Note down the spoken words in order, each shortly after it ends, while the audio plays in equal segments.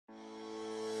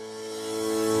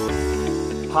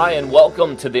Hi, and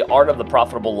welcome to the Art of the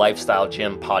Profitable Lifestyle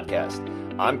Gym podcast.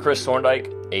 I'm Chris Thorndike,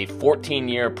 a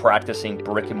 14-year practicing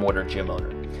brick and mortar gym owner.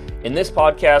 In this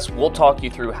podcast, we'll talk you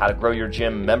through how to grow your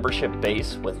gym membership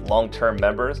base with long-term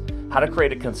members, how to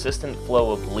create a consistent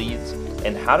flow of leads,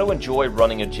 and how to enjoy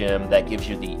running a gym that gives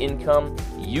you the income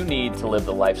you need to live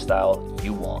the lifestyle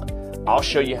you want. I'll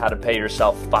show you how to pay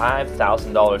yourself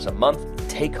 $5,000 a month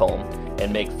take home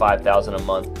and make $5,000 a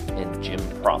month in gym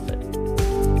profit.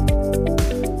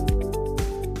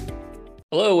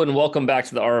 Hello, and welcome back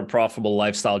to the Art of Profitable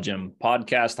Lifestyle Gym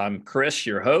podcast. I'm Chris,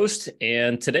 your host,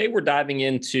 and today we're diving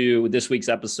into this week's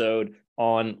episode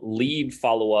on lead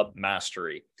follow-up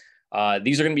mastery.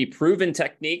 These are going to be proven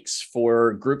techniques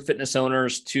for group fitness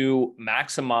owners to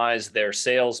maximize their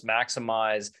sales,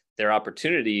 maximize their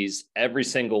opportunities every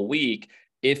single week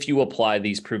if you apply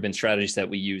these proven strategies that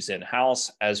we use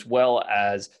in-house, as well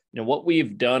as what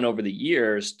we've done over the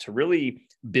years to really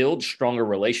build stronger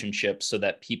relationships so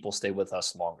that people stay with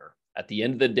us longer. At the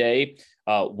end of the day,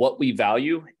 what we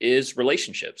value is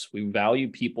relationships. We value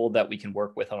people that we can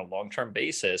work with on a long-term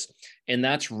basis. And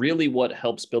that's really what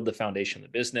helps build the foundation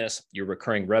of the business. Your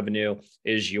recurring revenue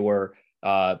is your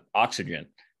oxygen.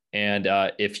 And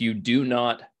if you do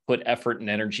not put effort and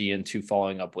energy into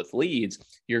following up with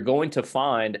leads, you're going to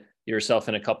find yourself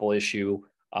in a couple issue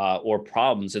or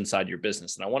problems inside your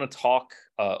business. And I want to talk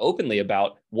openly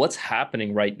about what's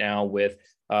happening right now with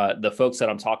the folks that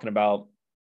I'm talking about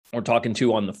or talking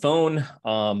to on the phone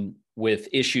with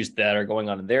issues that are going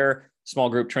on in their small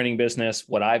group training business,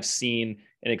 what I've seen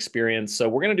and experienced. So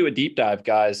we're going to do a deep dive,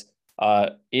 guys,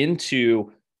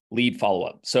 into lead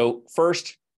follow-up. So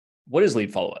first, what is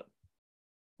lead follow-up?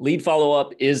 Lead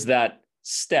follow-up is that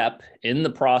step in the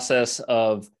process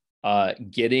of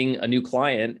getting a new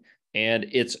client. And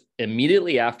it's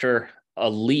immediately after a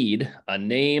lead, a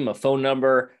name, a phone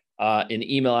number, an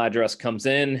email address comes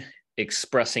in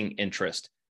expressing interest.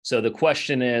 So the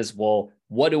question is, well,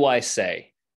 what do I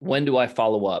say? When do I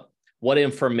follow up? What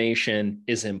information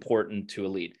is important to a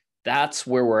lead? That's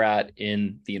where we're at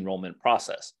in the enrollment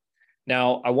process.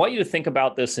 Now, I want you to think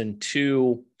about this in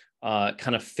two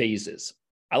kind of phases.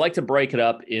 I like to break it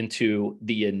up into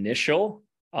the initial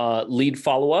lead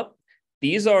follow-up.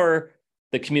 These are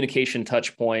the communication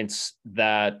touch points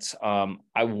that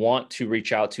I want to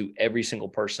reach out to every single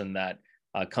person that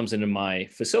comes into my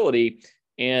facility.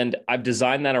 And I've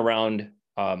designed that around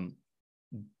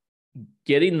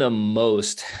getting the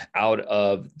most out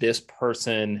of this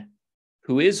person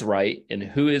who is right and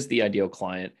who is the ideal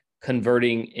client,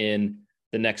 converting in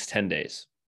the next 10 days.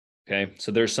 Okay,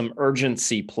 so there's some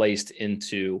urgency placed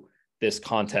into this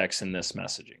context and this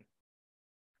messaging.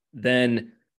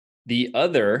 Then the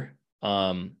other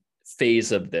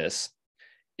phase of this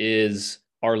is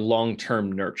our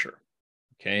long-term nurture.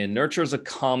 Okay, and nurture is a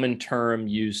common term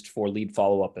used for lead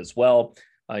follow-up as well.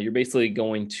 You're basically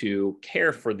going to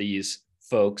care for these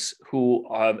folks who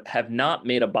have not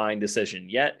made a buying decision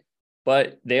yet,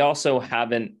 but they also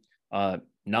haven't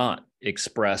not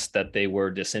expressed that they were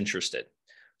disinterested.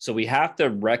 So we have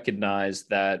to recognize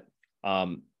that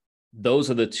those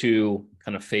are the two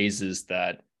kind of phases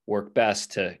that work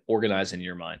best to organize in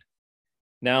your mind.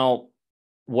 Now,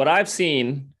 what I've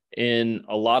seen in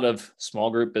a lot of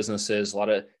small group businesses, a lot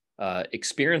of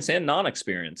experienced and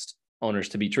non-experienced owners,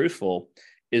 to be truthful,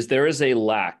 is there is a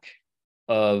lack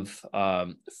of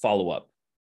follow-up.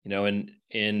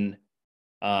 And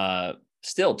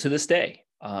still to this day,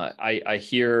 I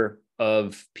hear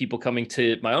of people coming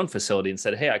to my own facility and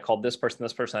said, "Hey, I called this person,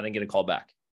 I didn't get a call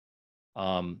back.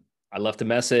 I left a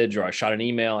message or I shot an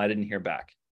email, I didn't hear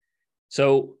back."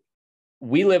 So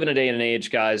we live in a day and an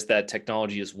age, guys, that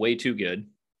technology is way too good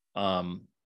to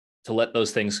let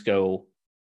those things go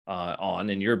on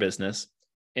in your business.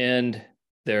 And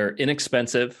they're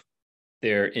inexpensive,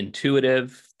 they're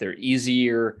intuitive, they're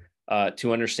easier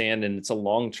to understand, and it's a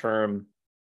long-term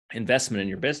investment in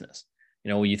your business.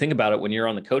 When you think about it, when you're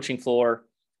on the coaching floor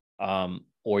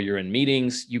or you're in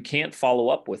meetings, you can't follow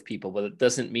up with people, but it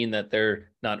doesn't mean that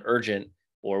they're not urgent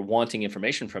or wanting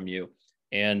information from you.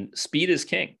 And speed is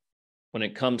king when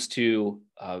it comes to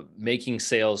making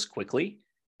sales quickly,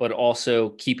 but also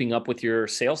keeping up with your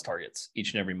sales targets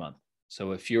each and every month.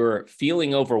 So if you're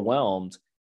feeling overwhelmed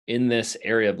in this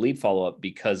area of lead follow-up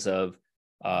because of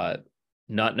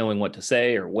not knowing what to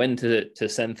say or when to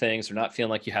send things, or not feeling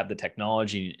like you have the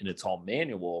technology and it's all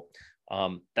manual,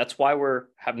 that's why we're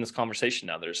having this conversation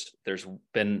now. There's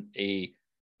been a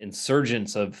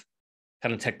insurgence of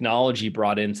kind of technology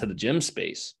brought into the gym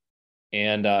space.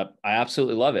 And I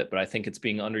absolutely love it, but I think it's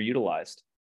being underutilized.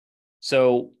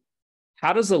 So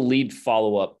how does a lead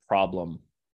follow-up problem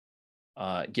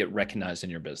get recognized in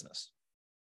your business?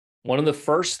 One of the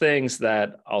first things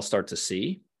that I'll start to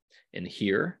see and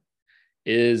hear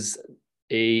is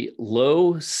a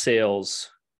low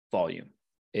sales volume,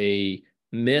 a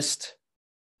missed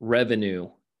revenue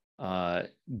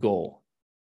goal.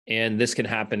 And this can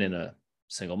happen in a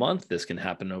single month. This can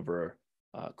happen over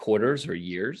quarters or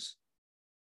years.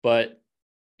 But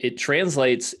it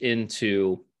translates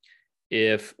into,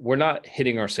 if we're not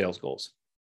hitting our sales goals,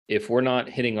 if we're not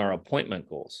hitting our appointment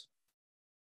goals,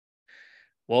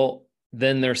 well,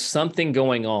 then there's something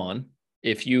going on.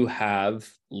 If you have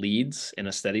leads and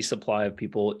a steady supply of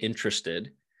people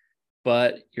interested,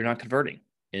 but you're not converting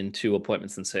into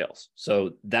appointments and sales.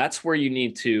 So that's where you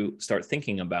need to start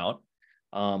thinking about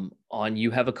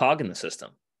you have a cog in the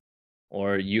system,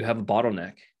 or you have a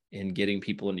bottleneck in getting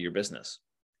people into your business.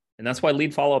 And that's why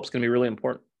lead follow-up is going to be really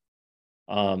important.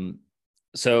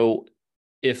 So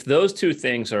if those two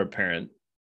things are apparent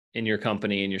in your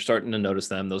company and you're starting to notice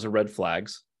them, those are red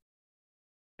flags.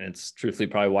 And it's truthfully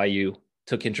probably why you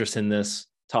took interest in this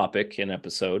topic and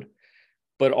episode.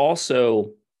 But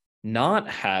also, not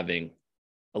having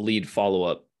a lead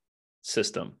follow-up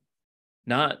system,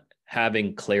 not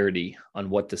having clarity on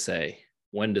what to say,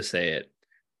 when to say it,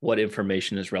 what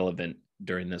information is relevant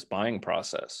during this buying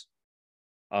process.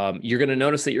 You're going to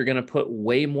notice that you're going to put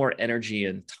way more energy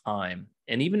and time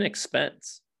and even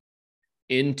expense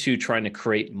into trying to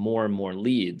create more and more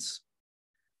leads,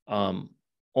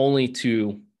 only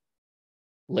to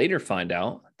later find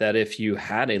out that if you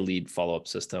had a lead follow-up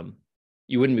system,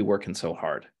 you wouldn't be working so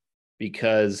hard,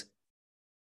 because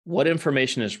what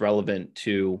information is relevant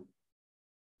to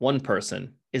one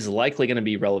person is likely going to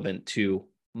be relevant to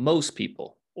most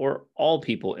people or all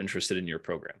people interested in your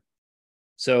program.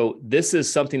 So this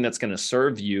is something that's going to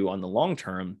serve you on the long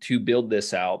term to build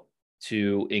this out,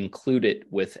 to include it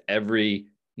with every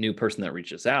new person that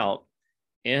reaches out,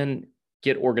 and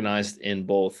get organized in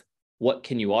both what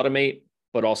can you automate,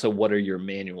 but also what are your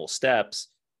manual steps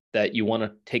that you want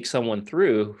to take someone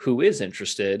through who is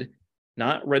interested,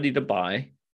 not ready to buy,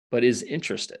 but is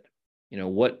interested.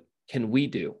 What can we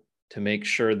do to make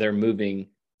sure they're moving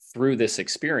through this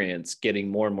experience, getting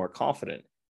more and more confident,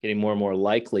 getting more and more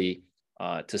likely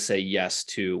to say yes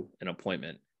to an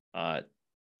appointment,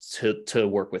 to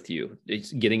work with you.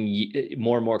 It's getting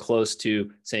more and more close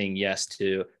to saying yes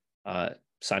to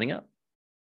signing up.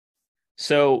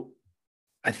 So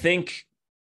I think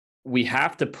we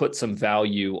have to put some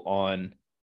value on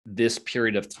this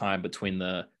period of time between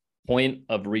the point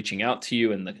of reaching out to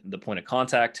you and the point of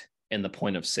contact and the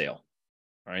point of sale.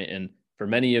 All right. And for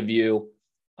many of you,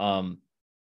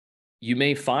 you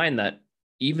may find that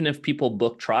even if people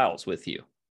book trials with you,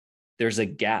 there's a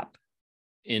gap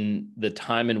in the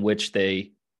time in which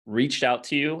they reached out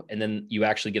to you and then you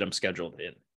actually get them scheduled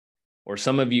in. Or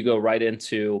some of you go right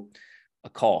into a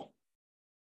call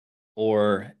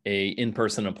or a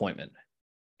in-person appointment,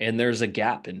 and there's a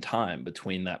gap in time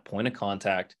between that point of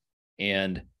contact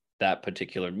and that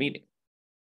particular meeting.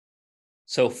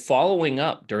 So following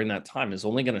up during that time is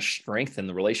only going to strengthen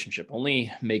the relationship,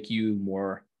 only make you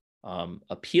more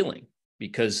appealing,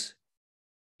 because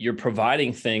you're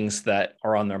providing things that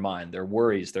are on their mind, their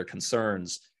worries, their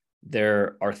concerns.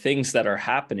 There are things that are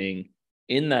happening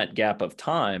in that gap of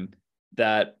time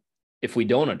that if we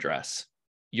don't address,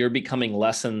 you're becoming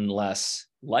less and less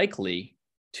likely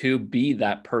to be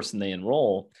that person they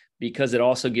enroll, because it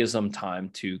also gives them time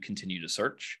to continue to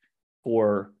search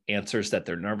for answers that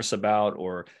they're nervous about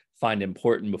or find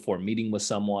important before meeting with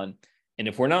someone. And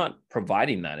if we're not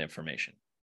providing that information,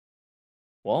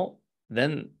 well,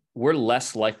 then we're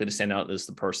less likely to stand out as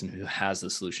the person who has the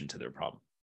solution to their problem.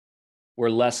 We're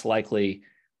less likely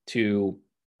to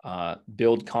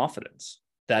build confidence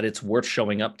that it's worth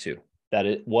showing up to, that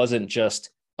it wasn't just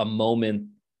a moment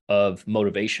of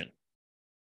motivation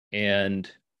and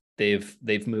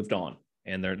they've moved on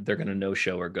and they're going to no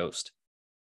show or ghost.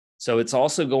 So it's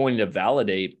also going to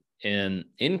validate and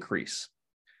increase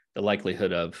the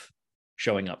likelihood of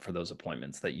showing up for those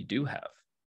appointments that you do have.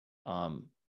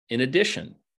 In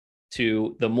addition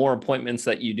to the more appointments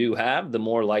that you do have, the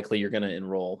more likely you're going to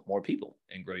enroll more people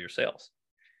and grow your sales.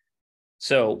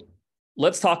 So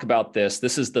let's talk about this.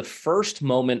 This is the first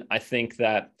moment, I think,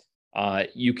 that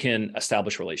you can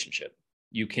establish a relationship.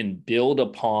 You can build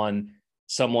upon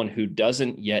someone who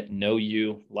doesn't yet know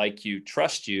you, like you,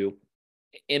 trust you,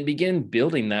 and begin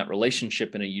building that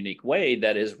relationship in a unique way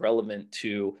that is relevant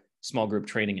to small group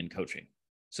training and coaching.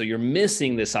 So you're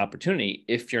missing this opportunity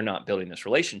if you're not building this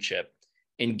relationship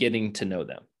and getting to know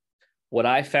them. What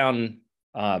I found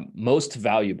most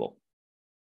valuable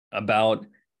about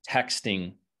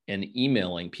texting and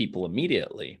emailing people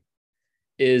immediately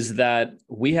is that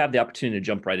we have the opportunity to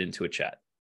jump right into a chat.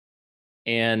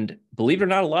 And believe it or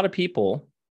not, a lot of people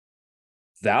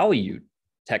value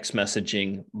text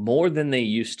messaging more than they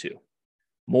used to,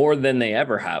 more than they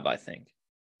ever have, I think,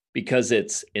 because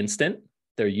it's instant.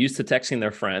 They're used to texting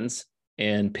their friends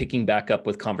and picking back up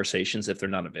with conversations if they're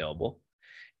not available.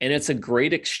 And it's a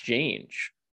great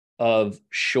exchange of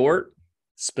short,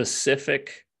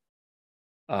 specific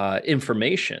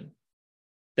information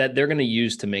that they're going to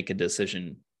use to make a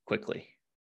decision quickly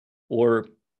or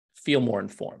feel more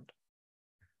informed.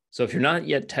 So if you're not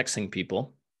yet texting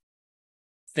people,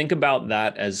 think about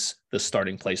that as the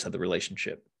starting place of the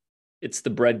relationship. It's the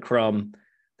breadcrumb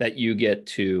that you get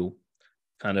to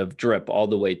kind of drip all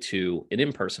the way to an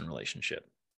in-person relationship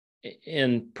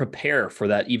and prepare for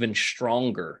that even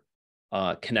stronger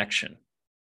connection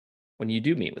when you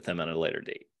do meet with them at a later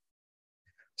date.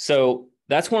 So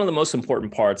that's one of the most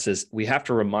important parts is we have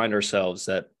to remind ourselves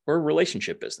that we're a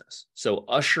relationship business. So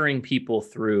ushering people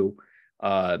through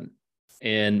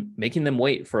and making them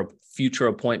wait for future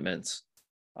appointments,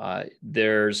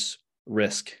 there's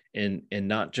risk in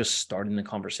not just starting the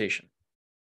conversation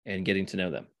and getting to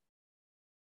know them.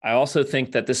 I also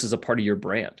think that this is a part of your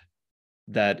brand,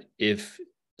 that if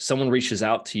someone reaches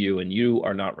out to you and you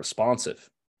are not responsive,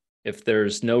 if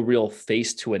there's no real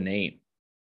face to a name,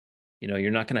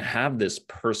 you're not going to have this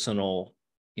personal,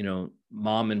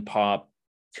 mom and pop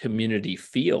community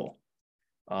feel.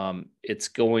 It's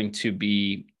going to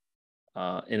be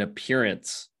an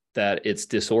appearance that it's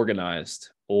disorganized,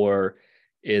 or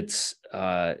it's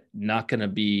not going to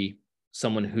be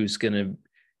someone who's going to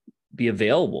be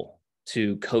available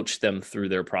to coach them through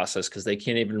their process because they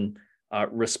can't even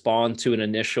respond to an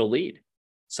initial lead,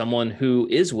 someone who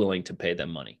is willing to pay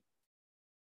them money.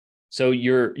 So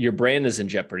your brand is in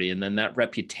jeopardy, and then that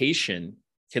reputation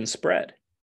can spread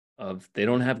of they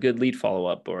don't have good lead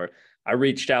follow-up, or I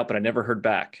reached out, but I never heard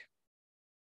back.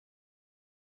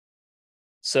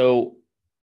 So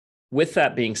with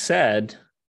that being said,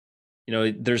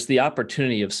 there's the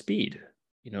opportunity of speed.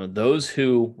 Those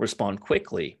who respond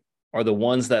quickly are the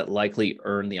ones that likely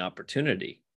earn the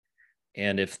opportunity.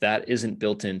 And if that isn't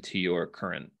built into your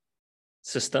current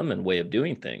system and way of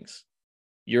doing things,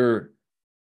 you're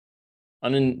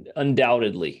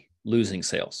undoubtedly losing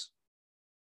sales.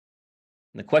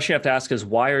 And the question you have to ask is,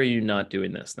 why are you not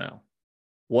doing this now?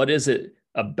 What is it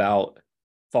about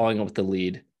following up with the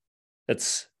lead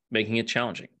that's making it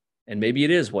challenging? And maybe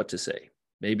it is what to say.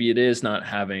 Maybe it is not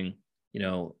having,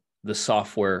 the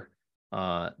software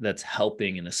that's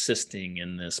helping and assisting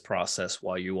in this process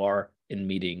while you are in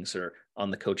meetings or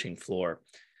on the coaching floor.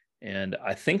 And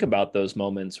I think about those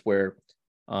moments where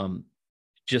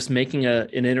just making an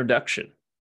introduction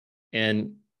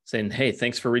and saying, hey,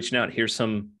 thanks for reaching out. Here's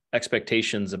some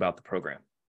expectations about the program.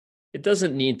 It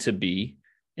doesn't need to be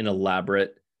an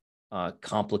elaborate,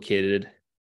 complicated,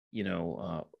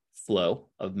 flow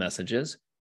of messages,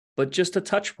 but just a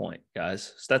touch point,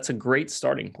 guys. So that's a great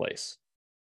starting place.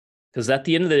 Because at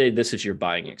the end of the day, this is your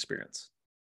buying experience.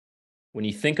 When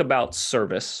you think about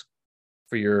service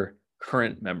for your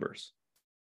current members,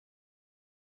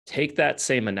 take that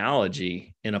same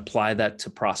analogy and apply that to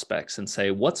prospects and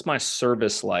say, what's my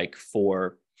service like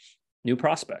for new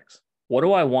prospects? What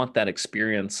do I want that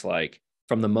experience like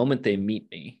from the moment they meet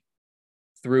me,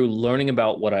 through learning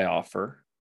about what I offer,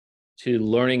 to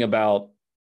learning about,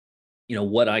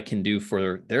 what I can do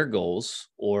for their goals,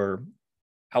 or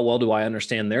how well do I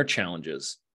understand their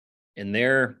challenges and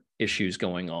their issues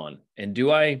going on? And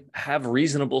do I have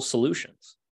reasonable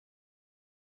solutions?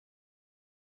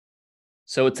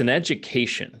 So it's an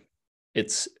education.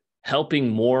 It's helping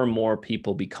more and more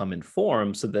people become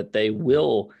informed so that they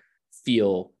will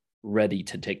feel ready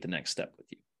to take the next step with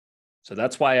you. So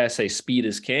that's why I say speed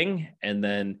is king. And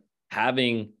then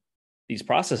having these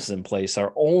processes in place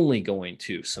are only going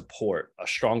to support a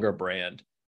stronger brand,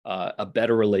 a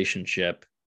better relationship,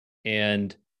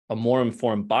 and a more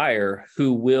informed buyer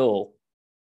who will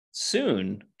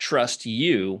soon trust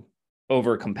you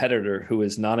over a competitor who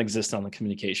is non-existent on the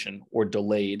communication, or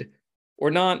delayed,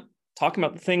 or not talking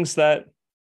about the things that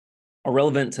are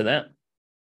relevant to them.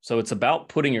 So it's about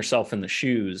putting yourself in the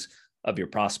shoes of your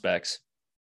prospects.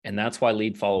 And that's why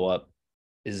lead follow-up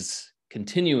is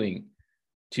continuing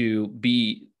to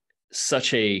be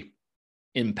such a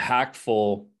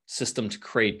impactful system to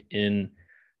create in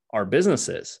our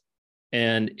businesses.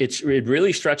 And it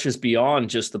really stretches beyond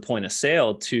just the point of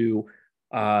sale to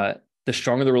the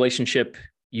stronger the relationship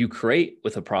you create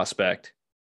with a prospect,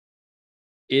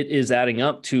 it is adding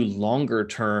up to longer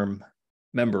term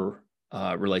member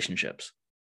relationships.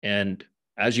 And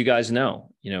as you guys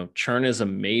know, churn is a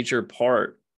major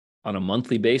part on a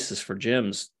monthly basis for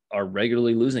gyms are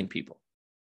regularly losing people.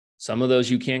 Some of those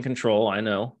you can't control, I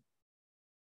know,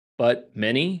 but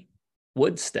many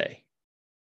would stay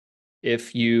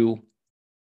if you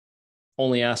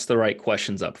only asked the right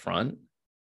questions up front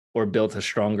or built a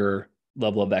stronger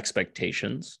level of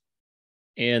expectations.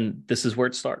 And this is where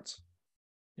it starts.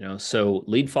 So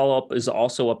lead follow-up is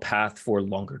also a path for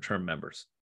longer term members,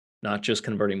 not just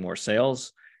converting more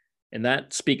sales. And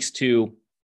that speaks to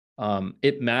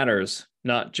it matters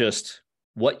not just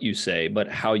what you say, but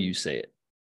how you say it.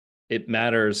 It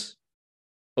matters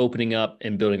opening up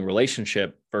and building a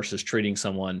relationship versus treating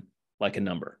someone like a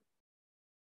number.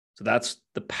 So that's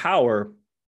the power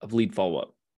of lead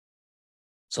follow-up.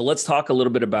 So let's talk a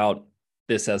little bit about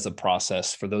this as a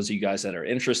process for those of you guys that are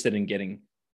interested in getting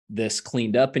this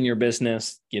cleaned up in your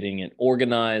business, getting it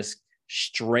organized,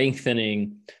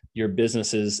 strengthening your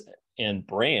businesses and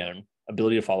brand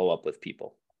ability to follow up with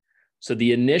people. So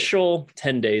the initial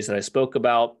 10 days that I spoke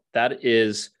about, that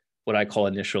is what I call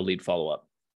initial lead follow-up.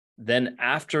 Then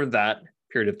after that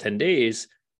period of 10 days,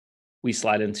 we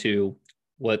slide into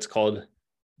what's called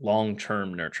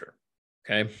long-term nurture.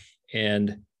 Okay.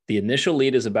 And the initial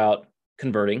lead is about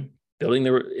converting, building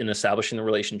and establishing the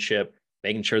relationship,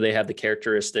 making sure they have the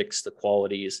characteristics, the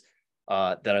qualities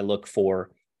that I look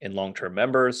for in long-term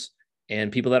members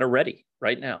and people that are ready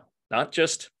right now, not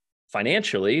just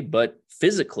financially, but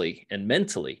physically and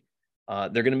mentally.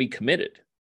 They're going to be committed,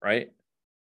 right?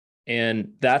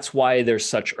 And that's why there's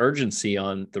such urgency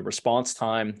on the response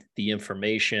time, the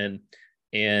information,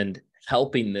 and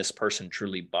helping this person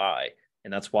truly buy.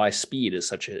 And that's why speed is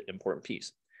such an important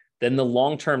piece. Then the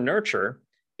long-term nurture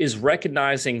is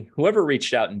recognizing whoever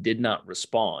reached out and did not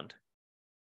respond.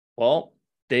 Well,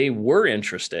 they were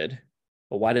interested,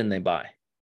 but why didn't they buy?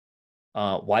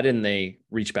 Why didn't they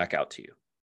reach back out to you?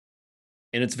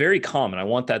 And it's very common. I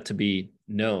want that to be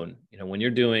known. When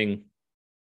you're doing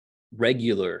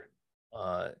regular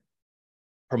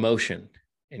promotion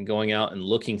and going out and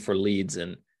looking for leads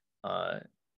and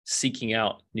seeking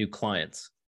out new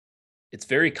clients, it's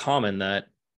very common that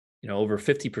over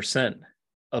 50%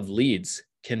 of leads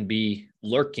can be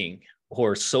lurking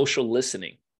or social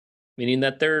listening, meaning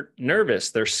that they're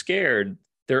nervous, they're scared,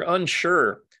 they're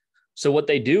unsure. So what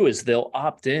they do is they'll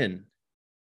opt in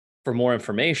for more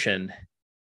information,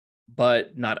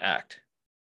 but not act.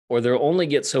 Or they'll only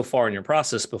get so far in your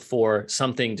process before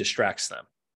something distracts them.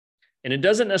 And it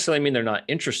doesn't necessarily mean they're not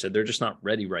interested. They're just not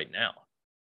ready right now.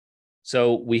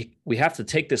 So we have to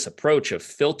take this approach of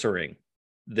filtering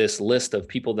this list of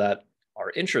people that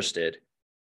are interested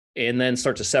and then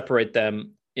start to separate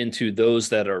them into those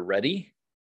that are ready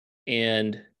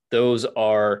and those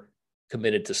are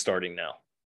committed to starting now,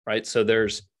 right? So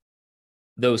there's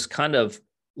those kind of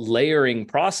layering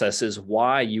processes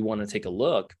why you want to take a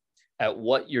look at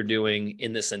what you're doing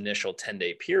in this initial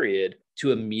 10-day period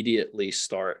to immediately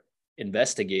start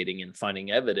investigating and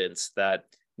finding evidence that,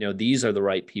 these are the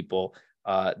right people.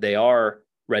 They are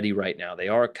ready right now. They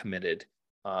are committed.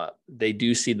 They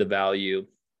do see the value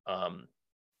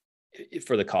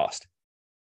for the cost.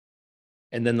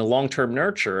 And then the long-term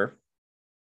nurture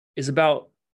is about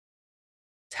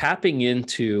tapping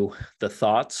into the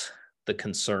thoughts, the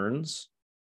concerns,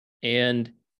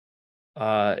 and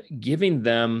giving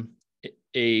them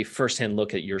a firsthand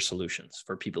look at your solutions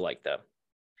for people like them.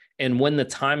 And when the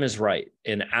time is right,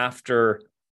 and after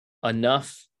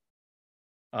enough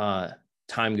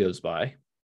time goes by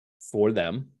for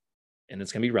them, and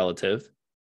it's going to be relative,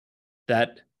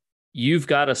 that you've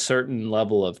got a certain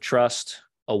level of trust,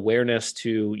 awareness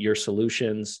to your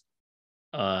solutions,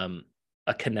 a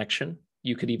connection,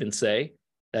 you could even say,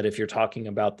 that if you're talking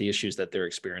about the issues that they're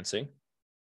experiencing,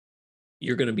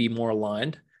 you're going to be more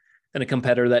aligned than a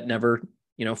competitor that never,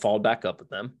 followed back up with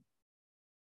them.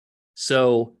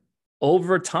 So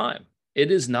over time,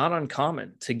 it is not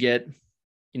uncommon to get,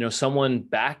 someone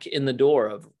back in the door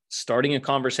of starting a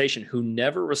conversation who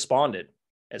never responded,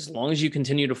 as long as you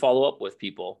continue to follow up with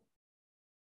people.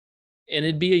 And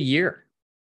it'd be a year,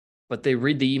 but they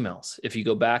read the emails. If you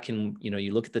go back and,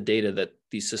 you look at the data that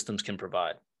these systems can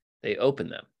provide, they open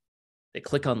them, they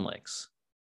click on links,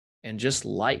 and just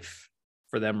life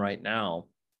for them right now,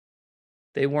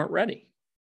 they weren't ready.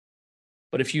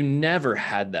 But if you never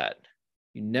had that,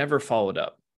 you never followed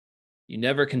up, you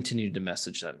never continued to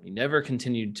message them, you never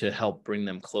continued to help bring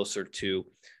them closer to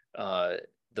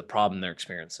the problem they're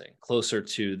experiencing, closer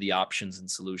to the options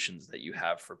and solutions that you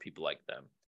have for people like them,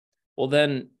 well,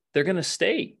 then they're going to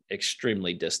stay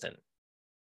extremely distant.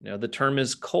 The term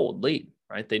is cold lead,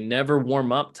 right? They never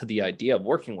warm up to the idea of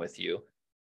working with you.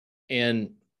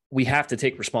 And we have to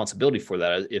take responsibility for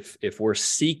that if we're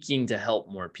seeking to help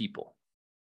more people.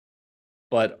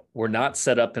 But we're not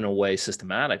set up in a way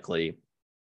systematically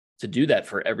to do that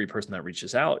for every person that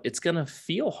reaches out, it's going to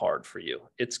feel hard for you.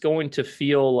 It's going to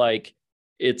feel like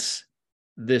it's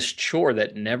this chore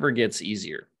that never gets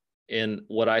easier. And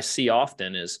what I see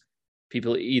often is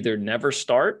people either never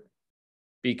start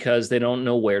because they don't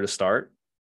know where to start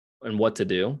and what to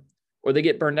do, or they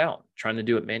get burned out trying to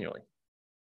do it manually.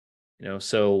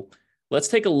 So let's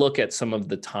take a look at some of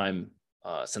the time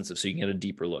sensitive so you can get a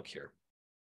deeper look here.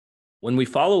 When we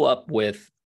follow up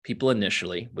with people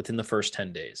initially within the first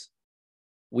 10 days,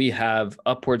 we have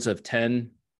upwards of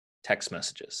 10 text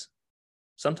messages,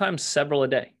 sometimes several a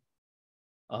day.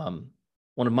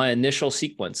 One of my initial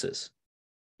sequences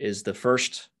is the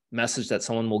first message that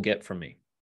someone will get from me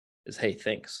is, hey,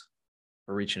 thanks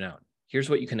for reaching out. Here's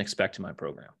what you can expect in my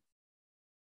program.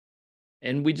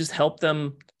 And we just help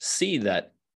them see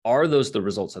that, are those the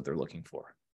results that they're looking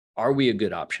for? Are we a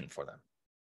good option for them?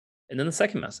 And then the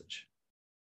second message,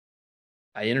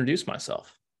 I introduce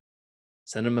myself,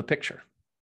 send them a picture.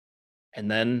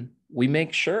 And then we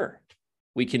make sure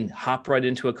we can hop right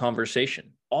into a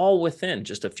conversation, all within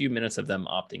just a few minutes of them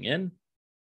opting in.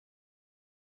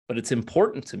 But it's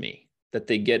important to me that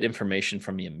they get information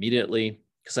from me immediately,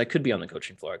 because I could be on the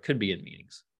coaching floor, I could be in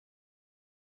meetings.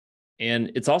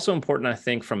 And it's also important, I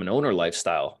think, from an owner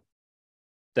lifestyle,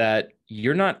 that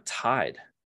you're not tied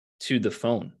to the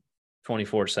phone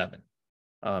 24/7.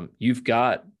 You've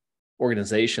got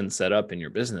organizations set up in your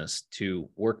business to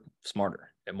work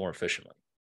smarter and more efficiently.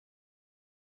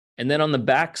 And then on the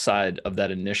backside of that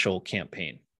initial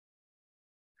campaign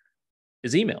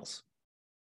is emails.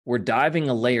 We're diving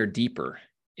a layer deeper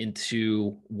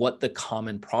into what the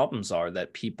common problems are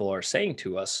that people are saying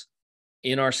to us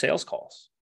in our sales calls,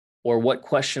 or what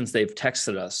questions they've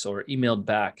texted us or emailed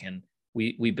back. And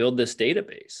we build this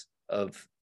database of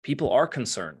people are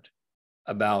concerned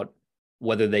about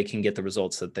whether they can get the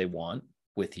results that they want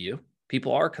with you.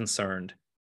 People are concerned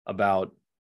about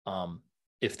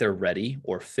if they're ready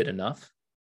or fit enough.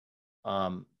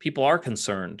 People are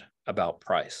concerned about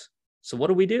price. So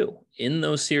what do? In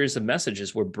those series of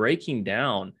messages, we're breaking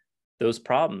down those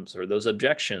problems or those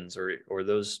objections or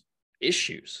those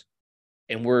issues.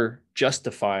 And we're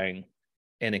justifying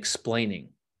and explaining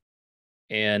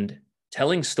and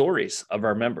telling stories of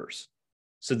our members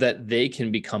so that they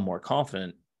can become more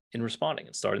confident in responding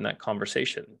and starting that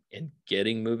conversation and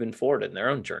getting moving forward in their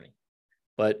own journey.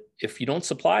 But if you don't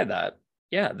supply that,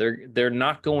 yeah, they're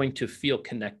not going to feel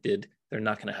connected. They're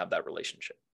not going to have that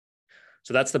relationship.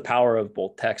 So that's the power of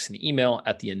both text and email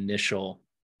at the initial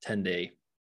 10-day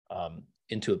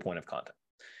into a point of contact.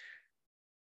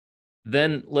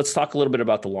 Then let's talk a little bit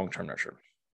about the long-term nurture.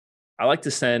 I like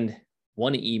to send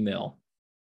one email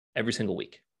every single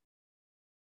week.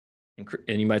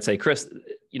 And you might say, Chris,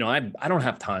 I don't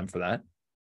have time for that.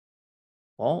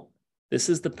 Well, this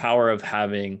is the power of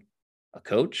having a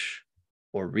coach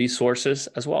or resources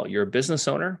as well. You're a business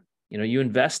owner. You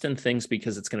invest in things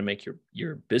because it's going to make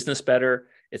your business better.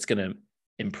 It's going to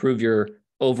improve your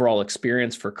overall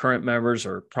experience for current members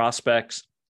or prospects.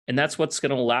 And that's what's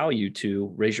going to allow you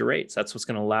to raise your rates. That's what's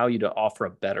going to allow you to offer a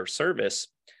better service.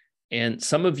 And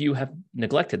some of you have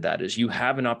neglected that, is you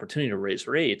have an opportunity to raise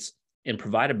rates and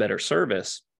provide a better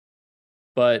service,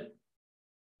 but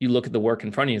you look at the work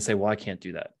in front of you and say, well, I can't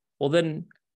do that. Well, then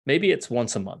maybe it's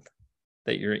once a month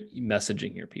that you're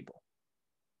messaging your people,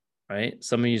 right?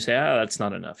 Some of you say, that's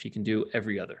not enough. You can do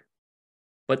every other.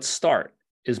 But start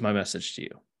is my message to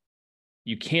you.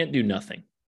 You can't do nothing,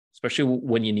 especially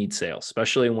when you need sales,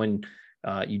 especially when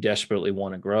you desperately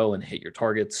want to grow and hit your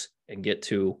targets and get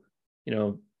to,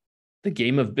 the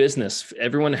game of business.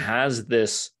 Everyone has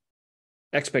this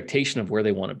expectation of where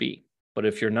they want to be. But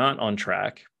if you're not on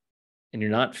track and you're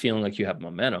not feeling like you have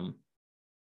momentum,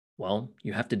 well,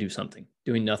 you have to do something.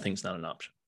 Doing nothing is not an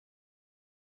option.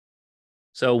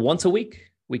 So once a week,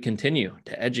 we continue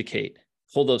to educate,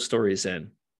 pull those stories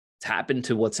in, tap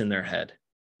into what's in their head,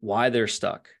 why they're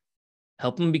stuck,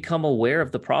 help them become aware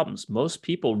of the problems. Most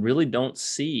people really don't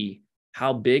see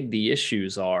how big the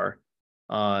issues are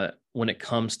when it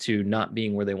comes to not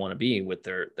being where they want to be with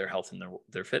their health and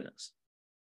their fitness.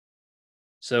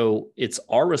 So it's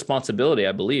our responsibility,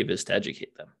 I believe, is to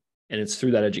educate them. And it's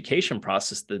through that education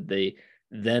process that they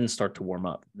then start to warm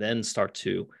up, then start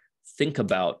to think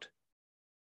about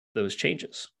those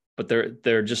changes. But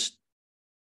they're just,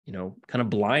 kind of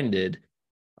blinded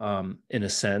in a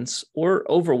sense, or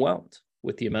overwhelmed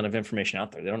with the amount of information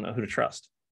out there. They don't know who to trust,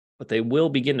 but they will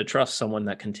begin to trust someone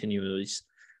that continually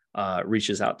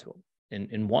reaches out to them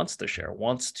and wants to share,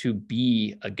 wants to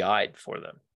be a guide for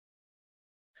them.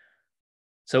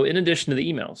 So in addition to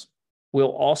the emails,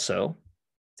 we'll also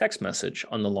text message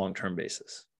on the long-term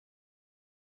basis.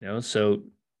 So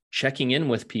checking in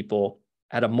with people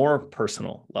at a more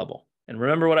personal level. And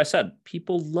remember what I said,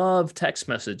 people love text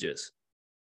messages.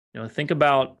 Think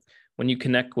about when you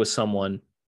connect with someone,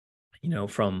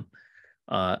 from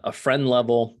a friend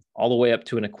level all the way up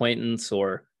to an acquaintance,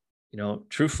 or,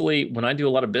 truthfully, when I do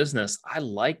a lot of business, I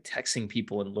like texting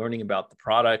people and learning about the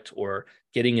product or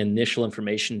getting initial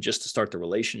information just to start the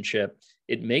relationship.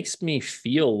 It makes me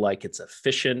feel like it's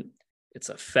efficient, it's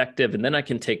effective, and then I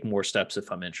can take more steps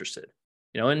if I'm interested.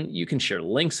 And you can share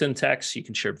links in text, you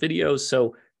can share videos.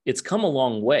 So it's come a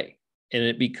long way, and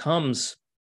it becomes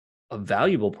a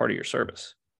valuable part of your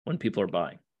service when people are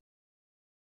buying.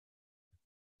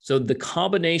 So the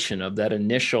combination of that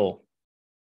initial,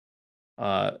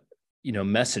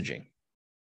 messaging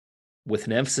with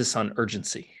an emphasis on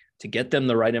urgency to get them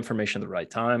the right information at the right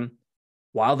time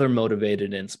while they're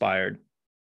motivated and inspired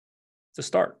to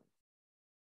start.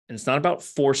 And it's not about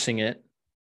forcing it.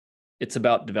 It's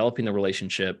about developing the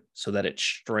relationship so that it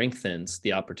strengthens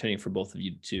the opportunity for both of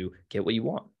you to get what you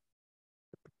want.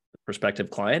 The prospective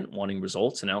client wanting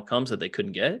results and outcomes that they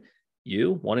couldn't get,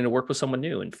 you wanting to work with someone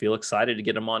new and feel excited to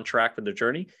get them on track with their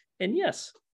journey. And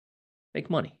yes, make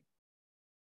money.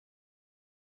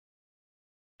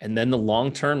 And then the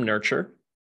long-term nurture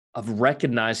of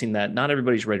recognizing that not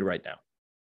everybody's ready right now.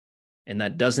 And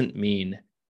that doesn't mean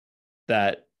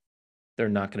that they're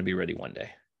not going to be ready one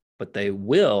day, but they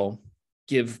will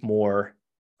give more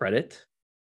credit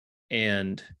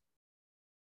and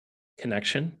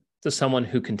connection to someone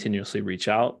who continuously reach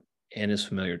out and is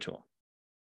familiar to them.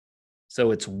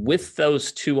 So it's with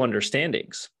those two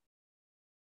understandings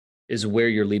is where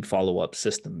your lead follow-up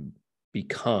system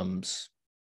becomes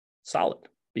solid,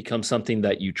 becomes something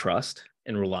that you trust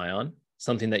and rely on,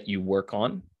 something that you work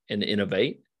on and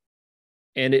innovate.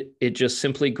 And it just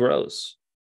simply grows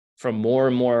from more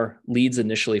and more leads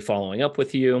initially following up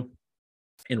with you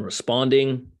and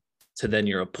responding, to then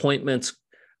your appointments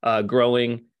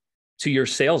growing, to your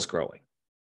sales growing.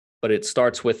 But it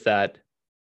starts with that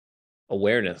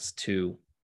awareness to,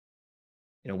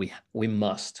 we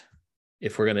must,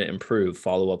 if we're going to improve,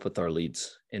 follow up with our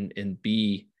leads and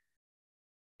be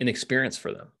an experience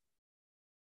for them.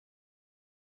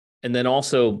 And then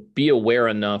also be aware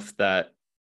enough that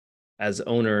as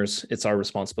owners, it's our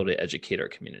responsibility to educate our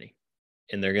community.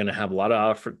 And they're going to have a lot of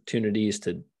opportunities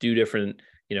to do different,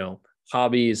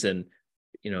 hobbies and,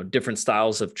 different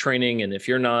styles of training. And if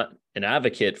you're not an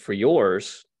advocate for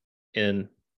yours in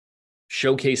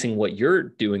showcasing what you're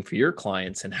doing for your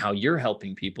clients and how you're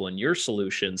helping people and your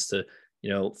solutions to,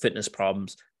 fitness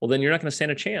problems, well, then you're not going to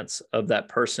stand a chance of that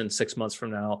person 6 months from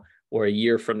now or a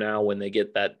year from now when they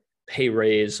get that pay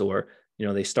raise or,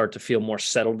 they start to feel more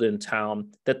settled in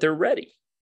town, that they're ready.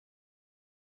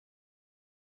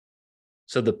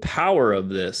 So the power of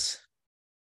this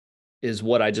is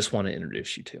what I just want to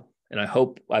introduce you to. And I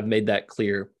hope I've made that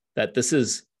clear, that this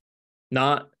is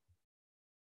not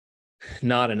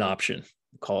an option,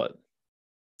 call it,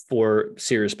 for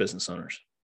serious business owners.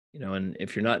 And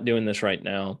if you're not doing this right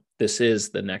now, this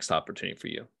is the next opportunity for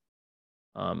you.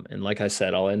 And like I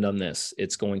said, I'll end on this.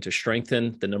 It's going to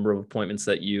strengthen the number of appointments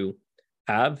that you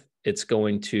have. It's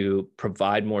going to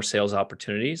provide more sales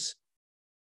opportunities.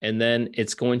 And then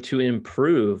it's going to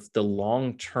improve the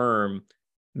long-term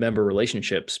member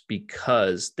relationships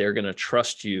because they're going to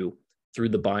trust you through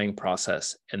the buying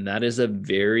process. And that is a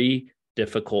very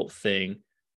difficult thing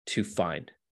to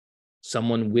find.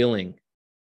 Someone willing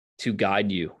to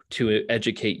guide you, to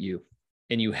educate you,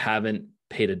 and you haven't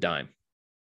paid a dime.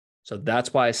 So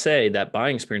that's why I say that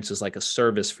buying experience is like a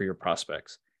service for your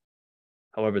prospects.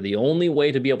 However, the only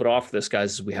way to be able to offer this,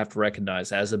 guys, is we have to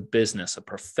recognize as a business, a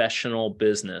professional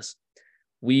business,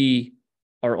 we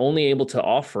are only able to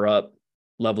offer up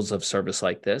levels of service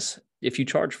like this if you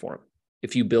charge for them,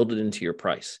 if you build it into your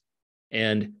price.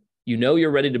 And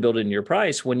you're ready to build it in your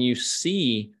price when you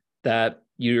see that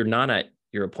you're not at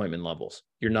your appointment levels,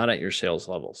 you're not at your sales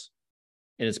levels.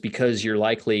 And it's because you're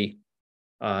likely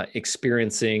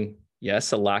experiencing,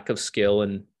 yes, a lack of skill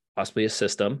and possibly a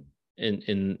system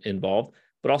involved,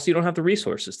 but also you don't have the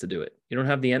resources to do it. You don't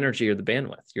have the energy or the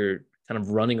bandwidth. You're kind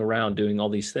of running around doing all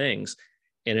these things,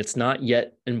 and it's not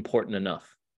yet important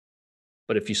enough.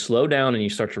 But if you slow down and you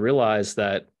start to realize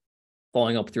that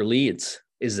following up with your leads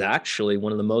is actually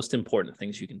one of the most important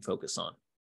things you can focus on.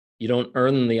 You don't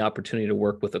earn the opportunity to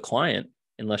work with a client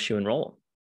unless you enroll them.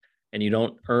 And you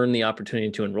don't earn the opportunity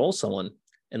to enroll someone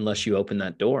unless you open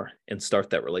that door and start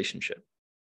that relationship.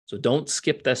 So don't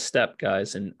skip this step,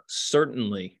 guys, and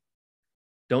certainly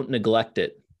don't neglect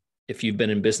it. If you've been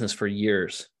in business for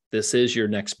years, this is your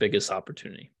next biggest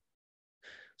opportunity.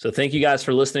 So thank you guys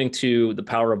for listening to The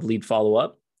Power of Lead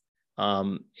Follow-Up.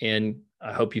 And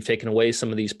I hope you've taken away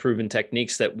some of these proven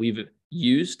techniques that we've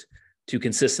used to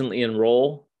consistently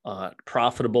enroll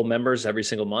profitable members every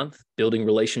single month, building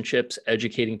relationships,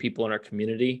 educating people in our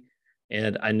community.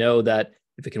 And I know that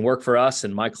if it can work for us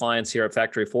and my clients here at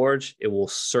Factory Forge, it will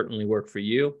certainly work for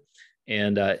you.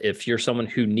 And if you're someone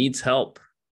who needs help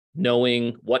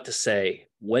knowing what to say,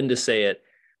 when to say it,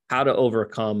 how to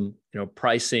overcome,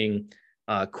 pricing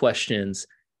questions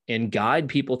and guide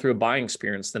people through a buying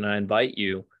experience, then I invite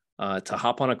you to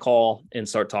hop on a call and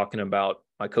start talking about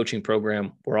my coaching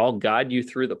program, where I'll guide you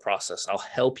through the process. I'll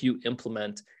help you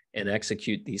implement and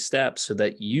execute these steps so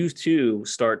that you too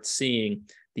start seeing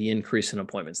the increase in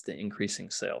appointments, the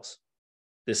increasing sales.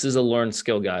 This is a learned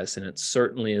skill, guys, and it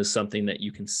certainly is something that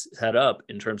you can set up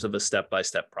in terms of a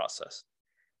step-by-step process.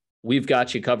 We've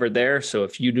got you covered there. So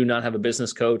if you do not have a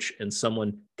business coach and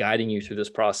someone guiding you through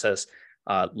this process,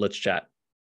 let's chat.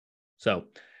 So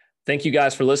thank you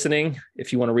guys for listening.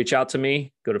 If you want to reach out to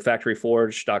me, go to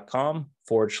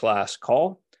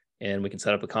factoryforge.com/call, and we can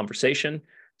set up a conversation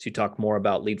to talk more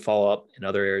about lead follow-up and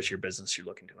other areas of your business you're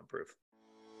looking to improve.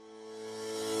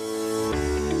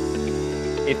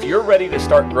 If you're ready to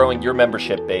start growing your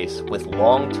membership base with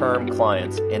long-term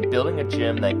clients and building a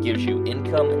gym that gives you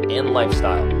income and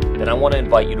lifestyle, then I want to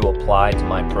invite you to apply to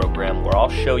my program, where I'll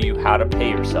show you how to pay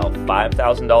yourself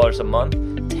 $5,000 a month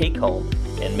take home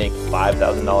and make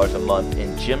 $5,000 a month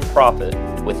in gym profit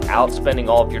without spending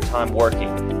all of your time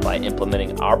working, by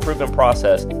implementing our proven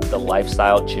process, the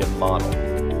Lifestyle Gym Model.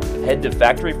 Head to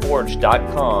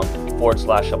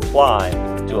factoryforge.com/apply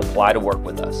to apply to work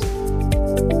with us.